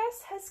 I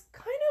guess, has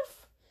kind of,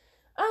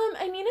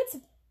 I mean, it's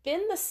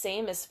been the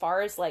same as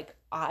far as like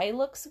eye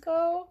looks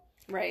go.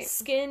 Right.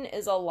 Skin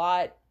is a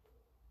lot,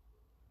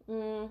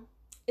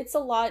 it's a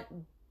lot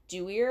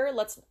dewier.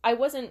 I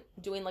wasn't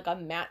doing like a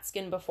matte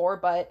skin before,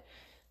 but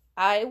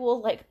I will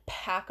like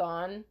pack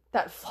on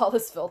that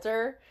Flawless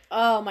filter.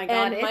 Oh my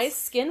god. And my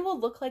skin will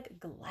look like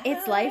glass.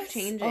 It's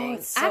life-changing. Oh,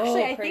 it's so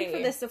Actually, pretty. I think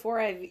for the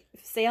Sephora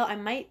sale, I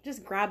might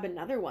just grab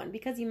another one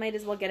because you might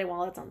as well get it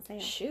while it's on sale.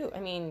 Shoot,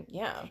 I mean,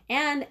 yeah.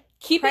 And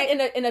keep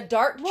it in a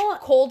dark,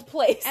 cold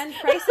place. And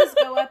prices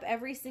go up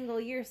every single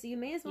year, so you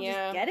may as well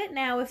just get it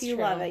now if you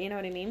love it. You know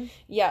what I mean?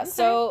 Yeah. Okay.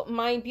 So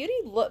my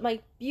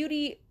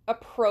beauty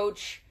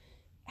approach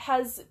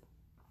has,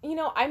 you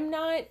know, I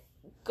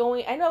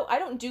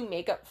don't do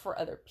makeup for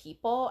other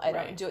people. I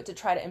don't do it to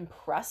try to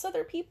impress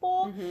other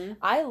people. Mm-hmm.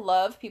 I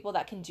love people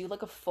that can do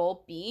like a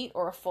full beat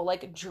or a full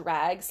like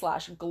drag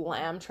 /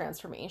 glam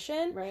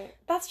transformation. Right.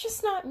 That's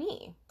just not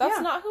me.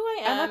 That's not who I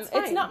am.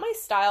 It's not my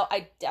style.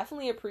 I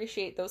definitely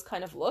appreciate those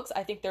kind of looks.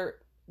 I think they're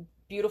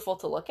beautiful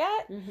to look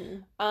at.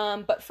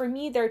 Mm-hmm. But for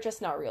me, they're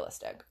just not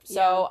realistic.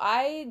 So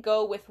I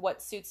go with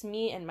what suits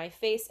me and my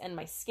face and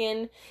my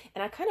skin.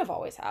 And I kind of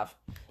always have.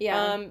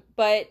 Yeah.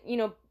 But, you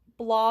know,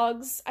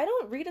 blogs, I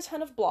don't read a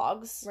ton of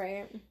blogs.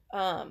 Right.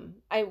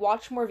 I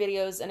watch more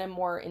videos and I'm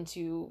more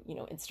into, you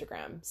know,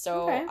 Instagram.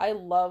 So I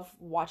love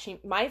watching.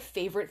 My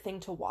favorite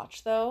thing to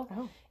watch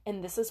though,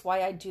 and this is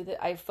why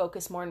I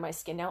focus more on my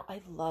skin now.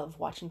 I love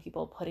watching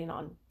people putting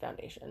on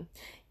foundation.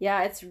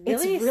 Yeah, it's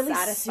really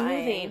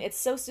satisfying. Soothing. It's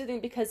so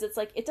soothing because it's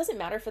like, it doesn't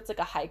matter if it's like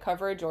a high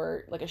coverage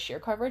or like a sheer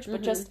coverage,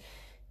 but just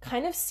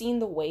kind of seeing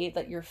the way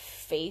that your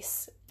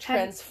face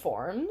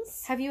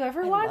transforms. Have you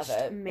ever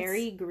watched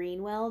Mary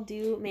Greenwell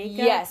do makeup?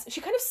 Yes,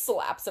 she kind of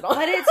slaps it on.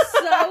 But it's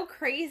so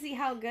crazy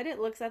how good it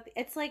looks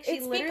it's like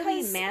she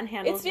literally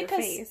manhandles your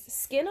face.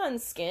 Skin on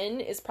skin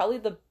is probably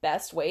the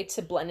best way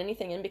to blend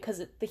anything in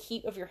because the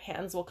heat of your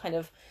hands will kind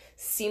of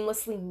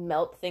seamlessly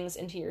melt things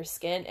into your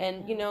skin.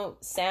 And you know,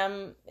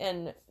 Sam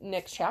and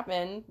Nick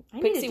Chapman,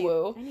 Pixie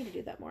Woo. I need to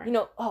do that more. You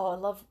know, I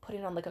love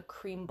putting on like a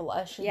cream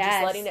blush and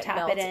just letting it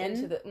melt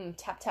into the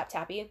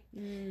tappy.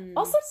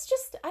 Also, it's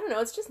just, I don't know,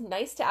 it's just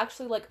nice to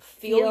actually like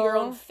feel your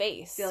own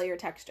face, feel your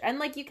texture, and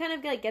like you kind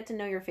of like get to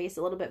know your face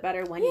a little bit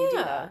better when you do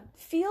that.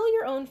 Feel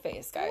your own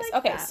face, guys.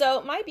 Okay,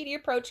 so my beauty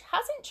approach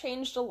hasn't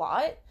changed a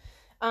lot.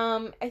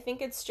 I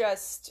think it's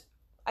just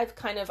I've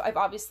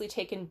obviously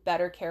taken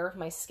better care of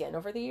my skin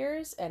over the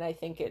years, and I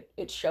think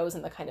it shows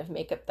in the kind of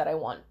makeup that I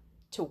want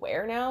to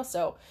wear now.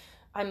 So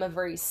I'm a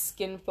very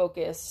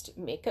skin-focused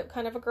makeup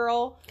kind of a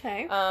girl.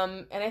 Okay.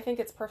 And I think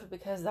it's perfect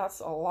because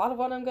that's a lot of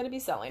what I'm going to be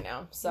selling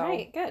now. So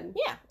right, good.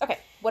 Yeah. Okay.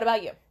 What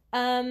about you?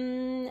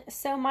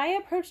 So my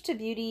approach to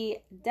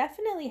beauty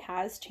definitely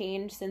has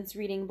changed since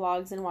reading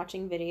blogs and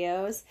watching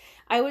videos.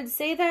 I would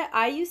say that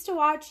I used to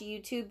watch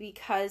YouTube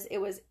because it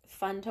was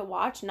fun to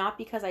watch, not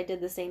because I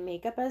did the same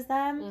makeup as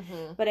them.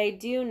 Mm-hmm. But I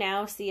do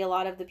now see a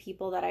lot of the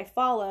people that I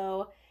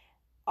follow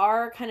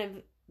are kind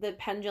of, the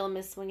pendulum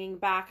is swinging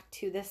back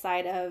to the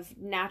side of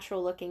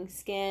natural looking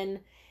skin.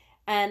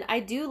 And I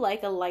do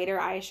like a lighter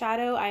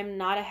eyeshadow. I'm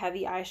not a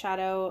heavy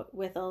eyeshadow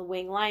with a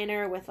wing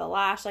liner, with a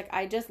lash. Like,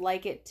 I just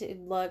like it to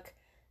look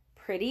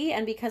pretty,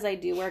 and because I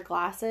do wear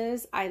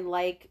glasses,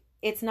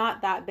 it's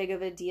not that big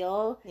of a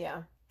deal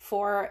Yeah.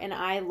 for an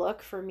eye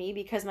look for me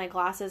because my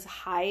glasses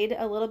hide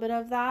a little bit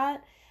of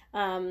that.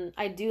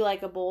 I do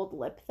like a bold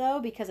lip though,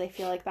 because I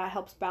feel like that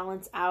helps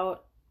balance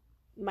out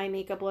my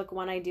makeup look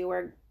when I do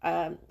wear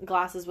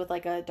glasses with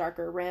like a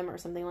darker rim or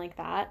something like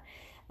that.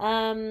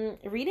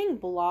 Reading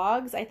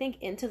blogs, I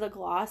think Into the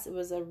Gloss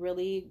was a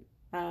really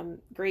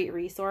great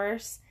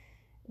resource.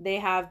 They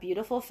have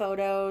beautiful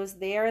photos.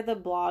 They are the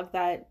blog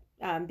that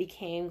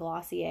became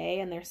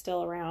Glossier, and they're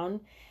still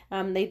around.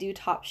 They do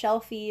top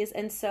shelfies,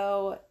 and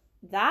so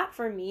that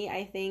for me,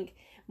 I think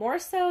more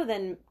so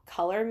than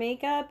color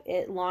makeup,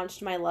 it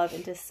launched my love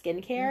into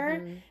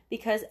skincare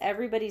because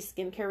everybody's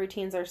skincare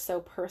routines are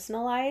so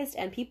personalized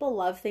and people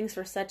love things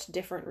for such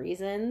different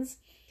reasons.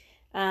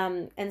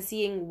 And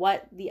seeing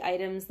what the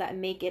items that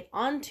make it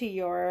onto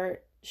your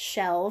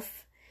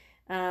shelf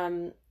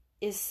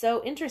is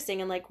so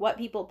interesting, and like what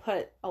people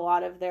put a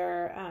lot of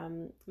their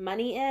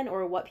money in,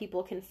 or what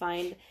people can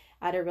find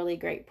at a really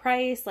great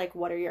price. Like,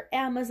 what are your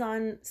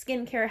Amazon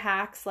skincare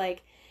hacks?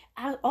 Like,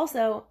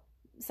 also,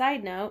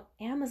 side note,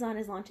 Amazon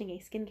is launching a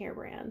skincare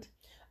brand.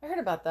 I heard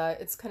about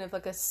that. It's kind of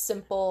like a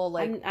simple,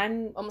 like,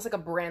 I'm almost like a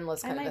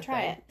brandless kind of a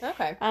try thing.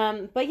 Okay.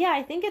 But yeah,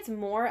 I think it's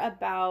more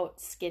about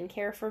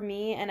skincare for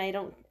me, and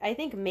I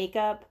think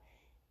makeup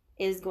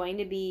is going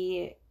to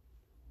be,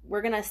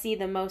 we're gonna see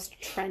the most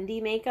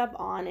trendy makeup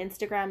on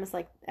Instagram is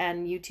like,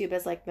 and YouTube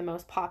as like the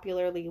most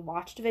popularly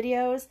watched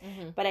videos.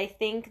 But I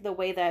think the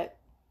way that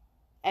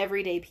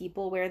everyday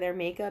people wear their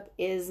makeup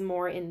is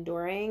more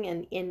enduring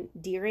and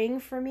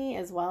endearing for me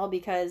as well,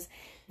 because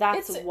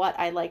that's what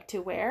I like to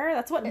wear.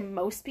 That's what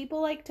most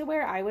people like to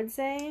wear, I would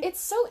say.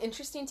 It's so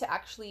interesting to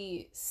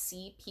actually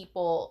see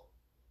people,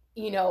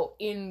 you know,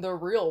 in the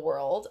real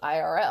world,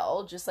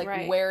 IRL, just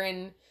like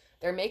wearing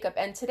their makeup.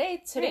 And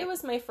today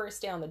was my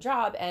first day on the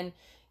job, and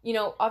you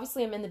know,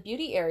 obviously I'm in the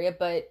beauty area,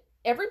 but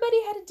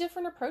everybody had a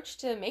different approach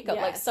to makeup.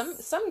 Yes. Like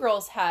some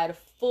girls had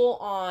full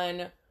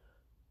on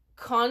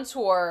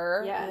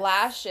contour,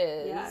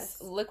 lashes,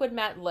 liquid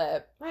matte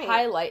lip,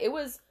 highlight. It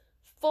was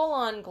full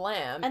on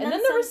glam. And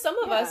then there were some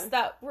of us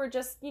that were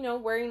just, you know,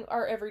 wearing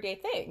our everyday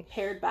thing.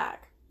 Pared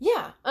back.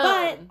 Yeah.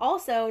 But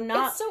also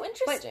not... It's so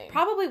interesting. But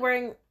probably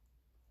wearing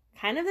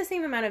kind of the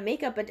same amount of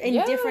makeup, but in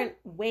different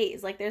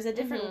ways. Like, there's a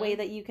different way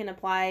that you can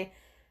apply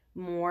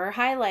more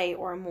highlight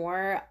or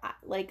more,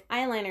 like,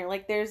 eyeliner.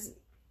 Like,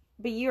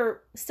 but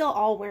you're still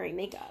all wearing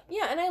makeup.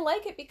 Yeah, and I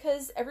like it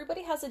because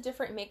everybody has a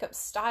different makeup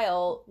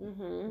style.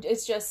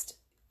 It's just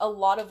a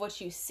lot of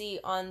what you see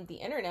on the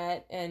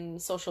internet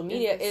and social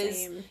media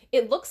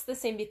it looks the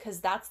same because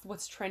that's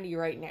what's trendy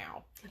right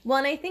now. Well,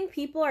 and I think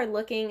people are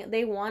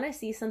they want to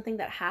see something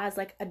that has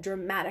like a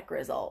dramatic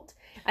result.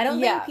 I don't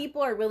think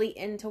people are really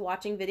into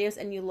watching videos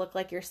and you look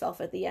like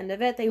yourself at the end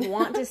of it. They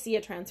want to see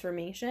a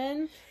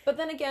transformation. But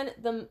then again,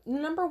 the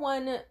number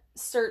one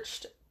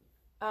searched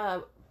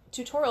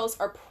tutorials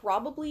are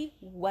probably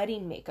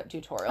wedding makeup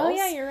tutorials. Oh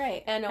yeah, you're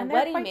right. And a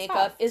wedding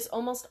makeup is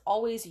almost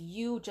always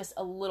you just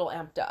a little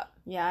amped up.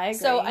 Yeah, I agree.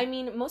 So, I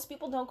mean, most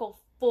people don't go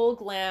full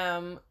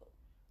glam,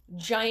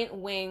 giant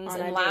wings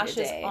and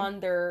lashes on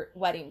their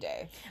wedding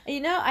day.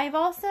 You know, I've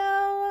also,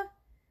 I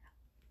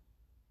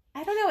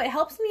don't know, it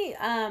helps me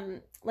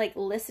like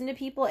listen to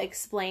people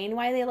explain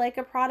why they like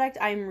a product.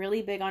 I'm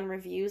really big on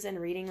reviews and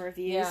reading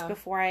reviews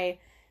before I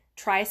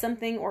try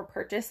something or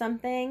purchase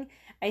something.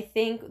 I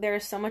think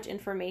there's so much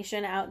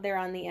information out there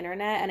on the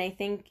internet, and I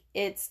think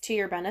it's to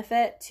your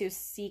benefit to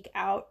seek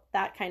out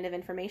that kind of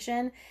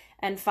information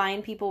and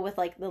find people with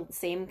like the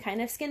same kind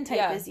of skin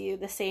type as you,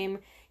 the same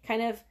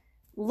kind of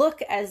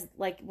look as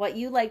like what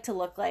you like to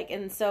look like.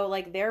 And so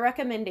like their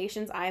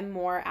recommendations I'm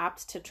more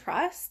apt to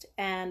trust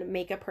and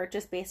make a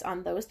purchase based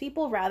on those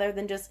people rather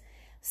than just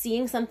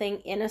seeing something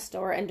in a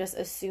store and just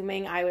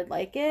assuming I would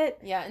like it.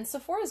 Yeah, and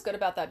Sephora is good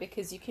about that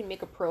because you can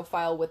make a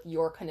profile with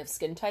your kind of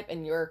skin type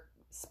and your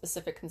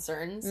specific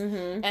concerns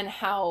and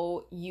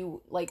how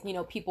you, like, you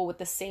know, people with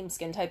the same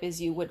skin type as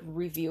you would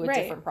review a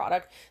different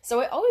product. So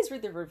I always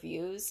read the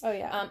reviews. Oh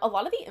yeah. A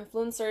lot of the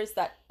influencers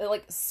that,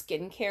 like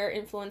skincare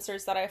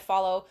influencers that I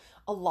follow,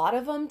 a lot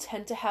of them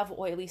tend to have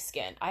oily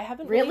skin. I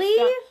haven't really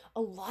found,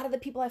 a lot of the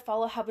people I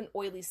follow have an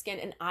oily skin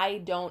and I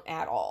don't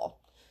at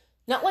all.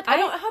 Not like I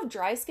don't have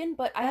dry skin,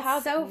 but I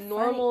have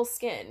normal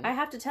skin. I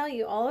have to tell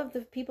you, all of the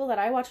people that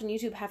I watch on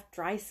YouTube have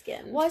dry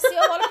skin. Well, I see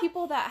a lot of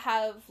people that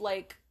have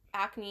like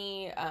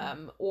acne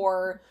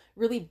or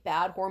really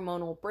bad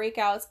hormonal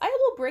breakouts. I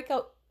will break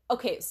out.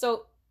 Okay,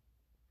 so,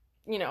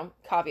 you know,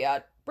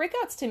 caveat.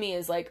 Breakouts to me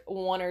is like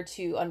one or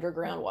two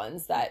underground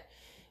ones that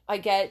I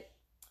get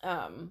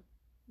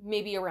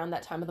maybe around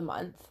that time of the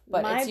month.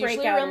 But my it's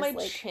usually around my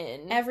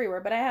chin.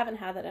 Everywhere, but I haven't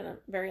had that in a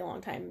very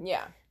long time.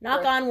 Yeah.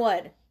 Knock on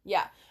wood.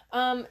 Yeah.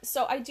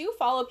 So I do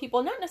follow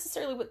people, not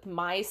necessarily with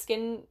my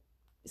skin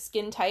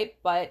skin type,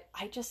 but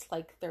I just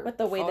like their But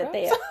the way that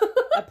they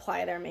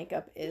apply their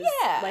makeup is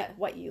like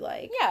what you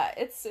like. Yeah,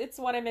 it's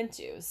what I'm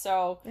into.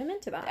 So I'm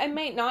into that. I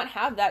might not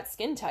have that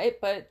skin type,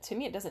 but to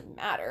me it doesn't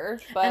matter.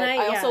 But And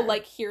I also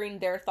like hearing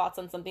their thoughts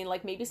on something.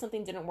 Like maybe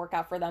something didn't work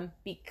out for them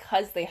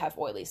because they have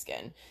oily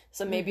skin.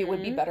 So maybe it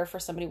would be better for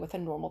somebody with a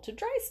normal to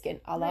dry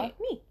skin, a la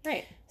me.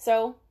 Right.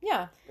 So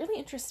yeah, really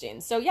interesting.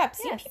 So yeah,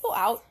 seeing people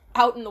out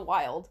in the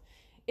wild,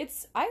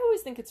 I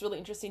always think it's really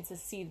interesting to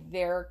see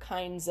their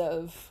kinds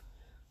of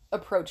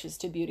approaches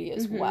to beauty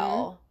as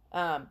well,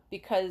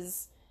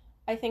 because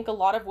I think a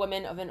lot of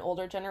women of an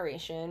older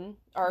generation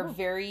are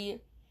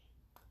very,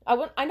 I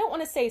don't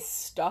want to say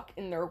stuck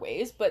in their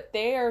ways, but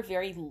they are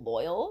very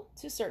loyal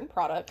to certain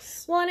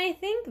products. Well, and I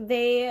think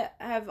they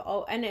have,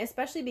 and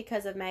especially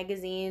because of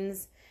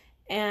magazines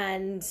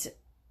and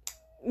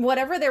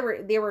whatever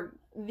they were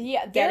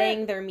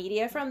getting their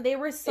media from, they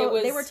were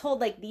told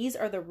like these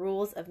are the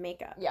rules of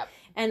makeup. Yep.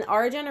 And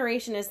our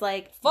generation is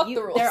like, fuck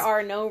the rules. There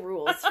are no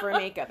rules for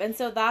makeup. And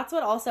so that's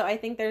what also I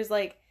think there's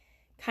like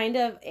kind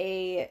of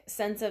a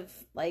sense of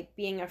like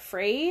being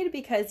afraid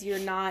because you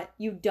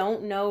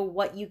don't know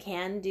what you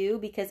can do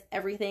because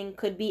everything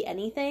could be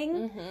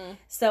anything.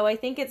 So I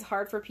think it's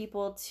hard for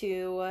people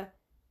to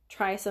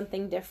try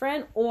something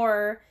different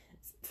or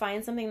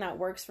find something that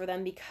works for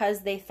them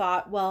because they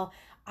thought, well,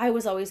 I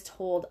was always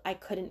told I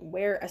couldn't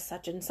wear a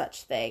such and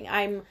such thing.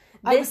 I'm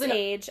this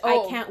age.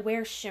 I can't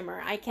wear shimmer.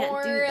 I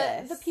can't do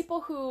this. The people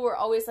who are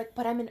always like,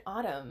 but I'm in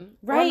autumn.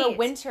 Right. Or in the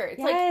winter.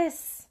 It's like,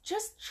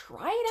 just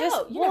try it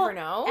out. You never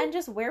know. And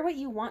just wear what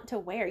you want to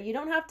wear. You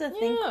don't have to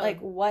think like,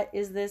 what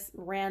is this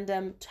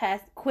random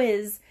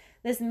quiz?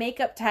 This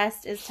makeup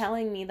test is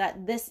telling me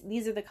that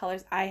these are the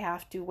colors I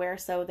have to wear.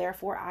 So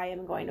therefore I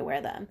am going to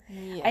wear them.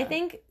 Yeah. I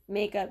think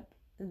makeup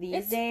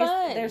these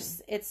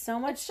days, it's so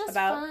much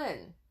about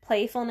fun.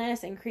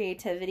 Playfulness and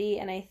creativity,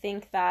 and I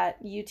think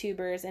that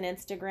YouTubers and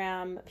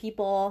Instagram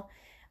people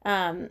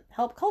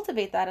help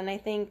cultivate that, and I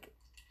think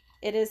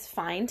it is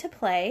fine to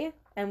play,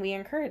 and we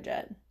encourage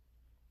it.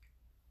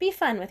 Be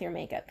fun with your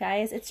makeup,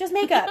 guys. It's just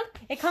makeup.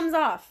 It comes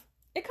off.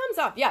 It comes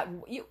off. Yeah,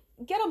 you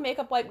get a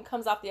makeup wipe and it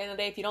comes off at the end of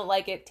the day. If you don't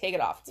like it, take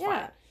it off. It's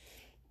fine.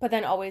 But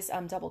then always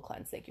double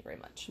cleanse. Thank you very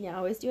much. Yeah,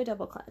 always do a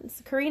double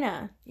cleanse.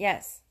 Karina.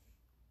 Yes.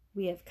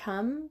 We have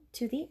come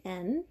to the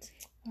end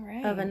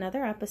of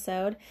another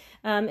episode.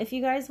 If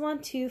you guys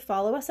want to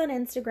follow us on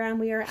Instagram,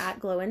 we are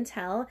at Glow and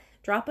Tell.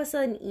 Drop us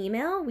an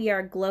email. We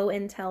are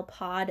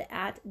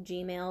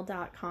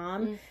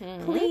glowandtellpod@gmail.com.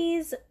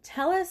 Please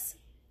tell a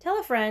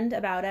friend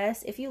about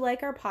us. If you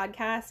like our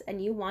podcast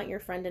and you want your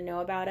friend to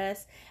know about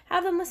us,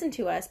 have them listen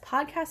to us.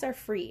 Podcasts are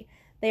free.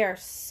 They are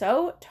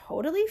so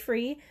totally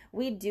free.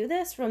 We do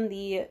this from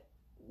the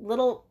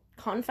little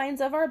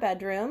confines of our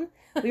bedroom.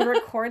 We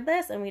record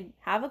this and we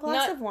have a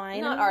glass of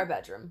wine. Not our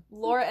bedroom.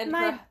 Laura and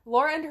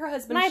her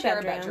husband share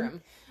a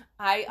bedroom.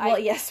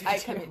 I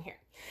come in here.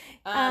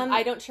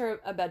 I don't share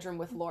a bedroom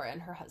with Laura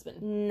and her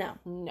husband. No.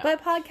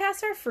 But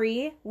podcasts are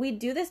free. We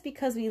do this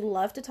because we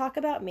love to talk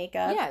about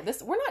makeup. Yeah,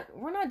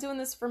 we're not doing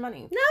this for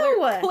money.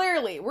 No,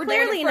 clearly we're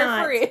doing it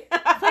for free.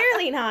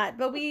 Clearly not.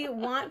 But we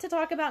want to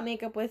talk about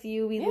makeup with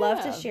you. We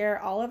love to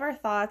share all of our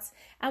thoughts,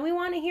 and we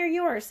want to hear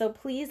yours. So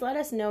please let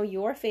us know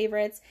your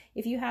favorites.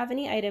 If you have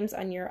any items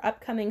on your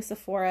upcoming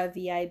Sephora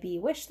VIB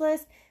wish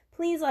list,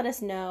 please let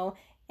us know.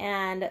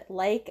 And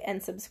like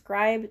and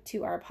subscribe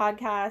to our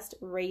podcast,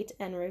 rate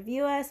and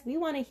review us. We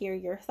want to hear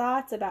your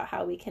thoughts about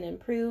how we can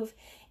improve.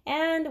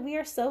 And we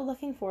are so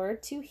looking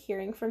forward to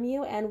hearing from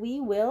you. And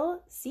we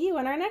will see you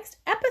in our next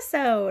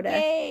episode.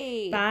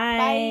 Yay!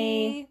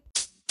 Bye. Bye.